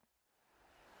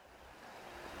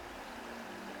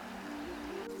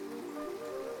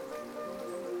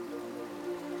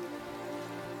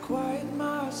quiet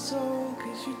my soul,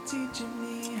 'cause you're teaching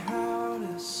me how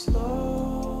to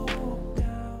slow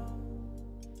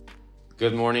down.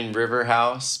 Good morning, River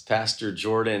House. Pastor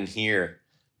Jordan here.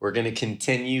 We're going to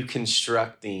continue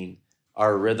constructing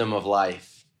our rhythm of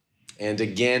life. And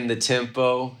again, the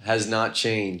tempo has not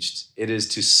changed. It is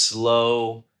to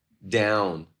slow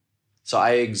down. So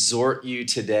I exhort you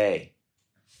today,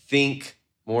 think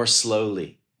more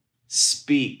slowly,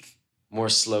 speak more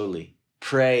slowly,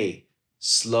 pray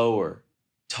slower,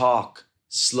 talk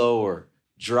slower,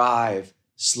 drive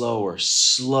slower,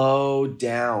 slow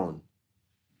down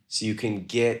so you can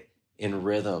get in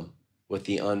rhythm with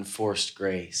the unforced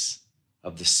grace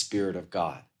of the Spirit of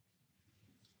God.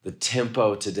 The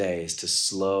tempo today is to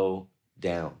slow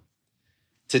down.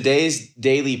 Today's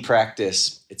daily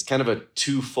practice, it's kind of a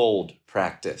twofold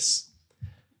practice.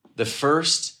 The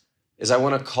first is I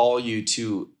want to call you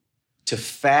to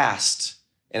fast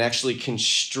and actually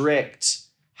constrict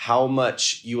how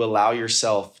much you allow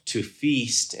yourself to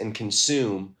feast and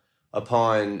consume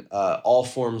upon all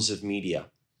forms of media.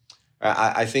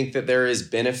 I think that there is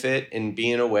benefit in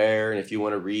being aware and if you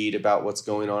want to read about what's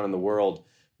going on in the world,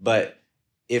 but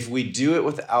if we do it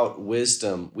without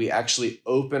wisdom, we actually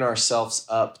open ourselves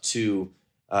up to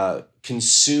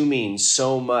consuming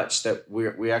so much that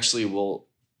we actually will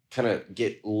kind of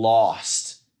get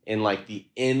lost in like the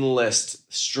endless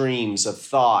streams of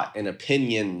thought and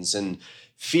opinions and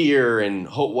fear and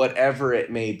hope, whatever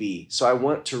it may be. So I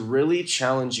want to really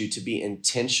challenge you to be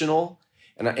intentional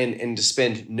and to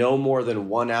spend no more than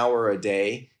 1 hour a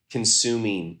day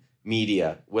consuming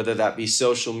media, whether that be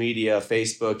social media,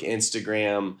 Facebook,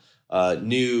 Instagram,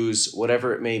 news,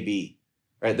 whatever it may be,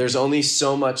 right? There's only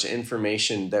so much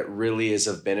information that really is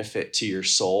of benefit to your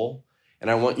soul.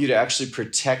 And I want you to actually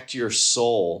protect your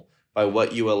soul by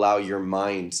what you allow your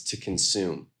mind to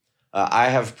consume. I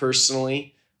have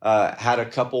personally had a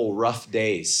couple rough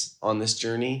days on this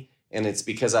journey, and it's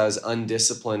because I was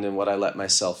undisciplined in what I let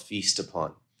myself feast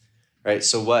upon, right?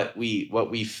 So what we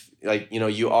like,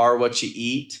 you are what you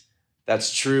eat.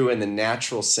 That's true in the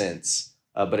natural sense,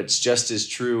 but it's just as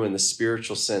true in the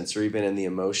spiritual sense or even in the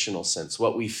emotional sense.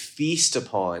 What we feast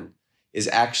upon is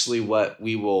actually what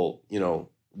we will,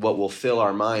 what will fill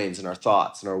our minds and our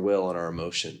thoughts and our will and our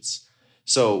emotions.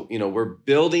 So, we're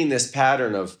building this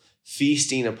pattern of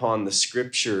feasting upon the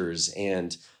scriptures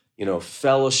and,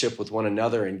 fellowship with one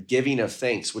another and giving of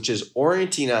thanks, which is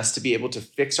orienting us to be able to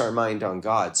fix our mind on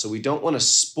God. So we don't want to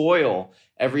spoil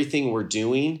everything we're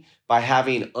doing by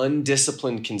having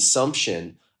undisciplined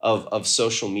consumption of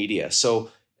social media.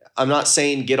 So I'm not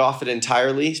saying get off it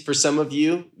entirely. For some of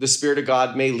you, the Spirit of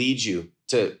God may lead you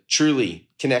to truly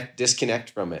disconnect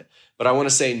from it. But I want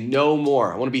to say no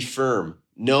more. I want to be firm.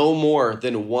 No more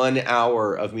than 1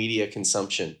 hour of media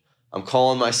consumption. I'm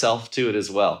calling myself to it as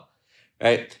well,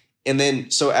 right? And then,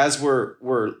 so as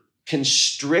we're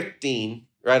constricting,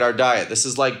 right, our diet, this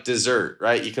is like dessert,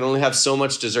 right? You can only have so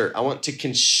much dessert. I want to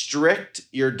constrict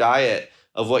your diet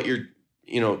of what you're,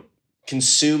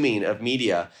 consuming of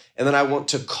media. And then I want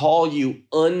to call you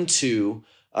unto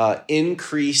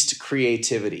increased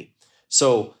creativity.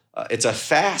 So it's a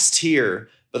fast here,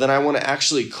 but then I want to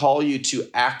actually call you to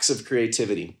acts of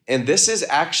creativity. And this is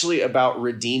actually about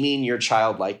redeeming your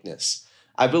childlikeness.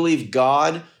 I believe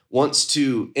God wants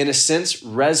to, in a sense,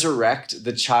 resurrect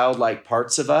the childlike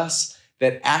parts of us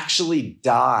that actually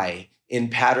die in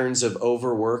patterns of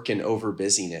overwork and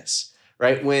overbusyness,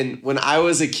 right? When I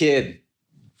was a kid,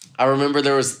 I remember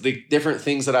there was the different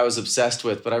things that I was obsessed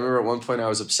with, but I remember at one point I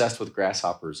was obsessed with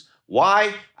grasshoppers.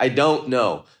 Why? I don't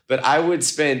know, but I would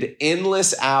spend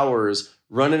endless hours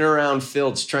running around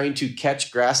fields trying to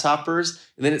catch grasshoppers.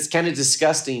 And then it's kind of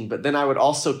disgusting, but then I would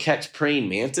also catch praying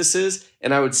mantises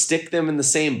and I would stick them in the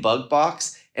same bug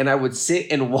box and I would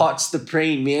sit and watch the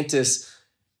praying mantis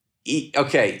eat.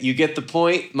 Okay, you get the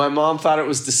point. My mom thought it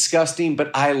was disgusting,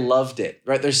 but I loved it,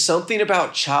 right? There's something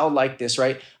about childlikeness,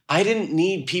 right? I didn't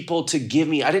need people to give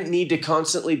me, I didn't need to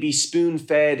constantly be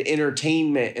spoon-fed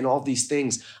entertainment and all these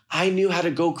things. I knew how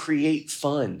to go create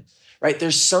fun. Right?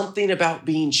 There's something about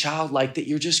being childlike that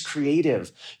you're just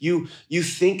creative. You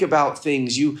think about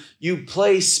things, you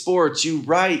play sports, you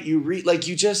write, you read, like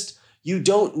you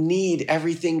don't need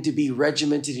everything to be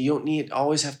regimented. You don't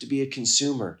always have to be a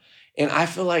consumer. And I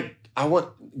feel like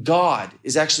God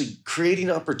is actually creating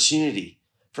opportunity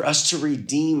for us to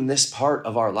redeem this part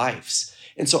of our lives.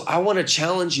 And so I want to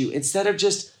challenge you, instead of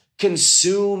just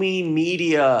consuming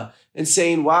media and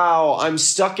saying, wow, I'm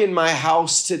stuck in my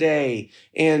house today.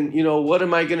 And, what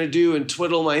am I going to do? And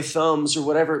twiddle my thumbs or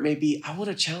whatever it may be. I want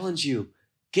to challenge you.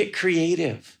 Get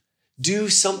creative. Do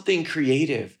something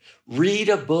creative. Read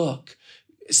a book.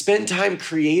 Spend time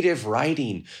creative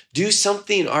writing. Do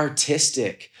something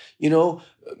artistic.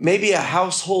 Maybe a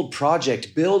household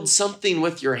project. Build something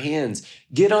with your hands.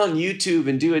 Get on YouTube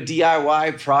and do a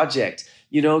DIY project.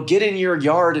 Get in your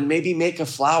yard and maybe make a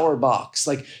flower box.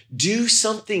 Like, do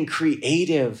something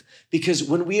creative, because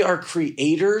when we are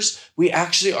creators, we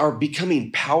actually are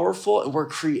becoming powerful and we're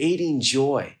creating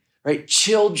joy, right?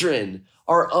 Children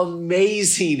are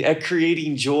amazing at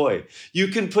creating joy. You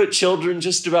can put children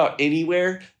just about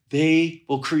anywhere. They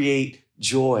will create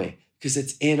joy because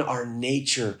it's in our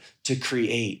nature to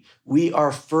create. We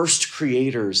are first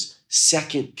creators,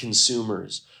 second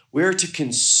consumers. We're to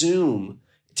consume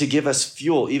to give us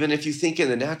fuel. Even if you think in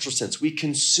the natural sense, we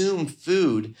consume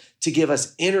food to give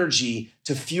us energy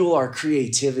to fuel our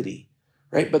creativity,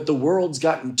 right? But the world's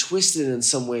gotten twisted in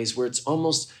some ways where it's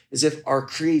almost as if our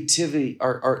creativity,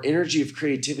 our energy of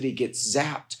creativity gets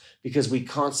zapped because we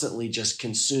constantly just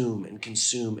consume and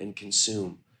consume and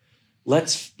consume.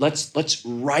 Let's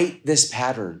write this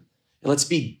pattern and let's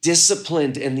be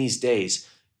disciplined in these days.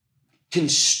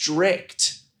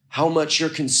 Constrict how much you're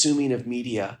consuming of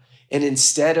media. And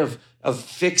instead of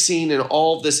fixing and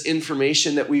all this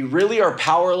information that we really are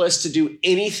powerless to do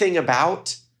anything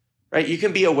about, right? You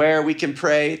can be aware, we can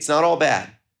pray, it's not all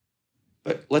bad.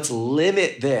 But let's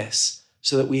limit this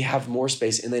so that we have more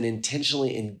space and then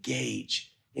intentionally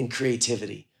engage in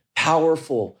creativity.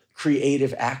 Powerful,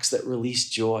 creative acts that release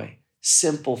joy.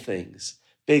 Simple things,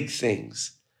 big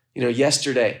things.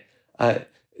 Yesterday,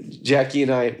 Jackie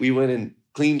and I, we went and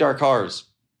cleaned our cars.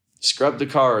 Scrubbed the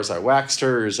cars, I waxed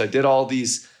hers, I did all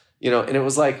these, and it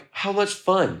was like, how much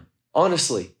fun,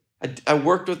 honestly. I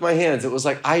worked with my hands. It was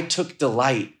like, I took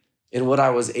delight in what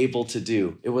I was able to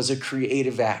do. It was a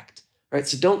creative act, right?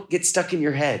 So don't get stuck in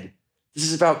your head. This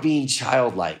is about being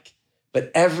childlike,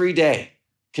 but every day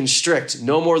constrict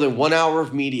no more than 1 hour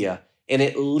of media and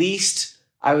at least,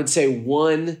 I would say,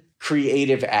 one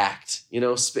creative act.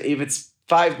 If it's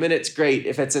 5 minutes, great.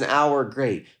 If it's an hour,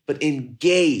 great. But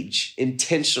engage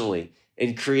intentionally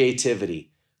in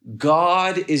creativity.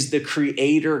 God is the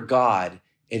creator God,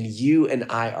 and you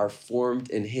and I are formed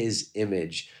in his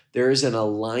image. There is an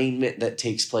alignment that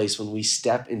takes place when we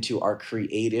step into our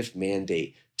creative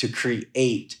mandate to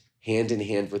create hand in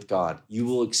hand with God. You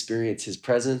will experience his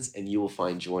presence and you will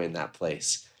find joy in that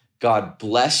place. God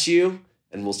bless you,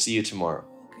 and we'll see you tomorrow.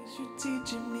 'Cause you're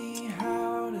teaching me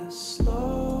how to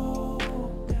slow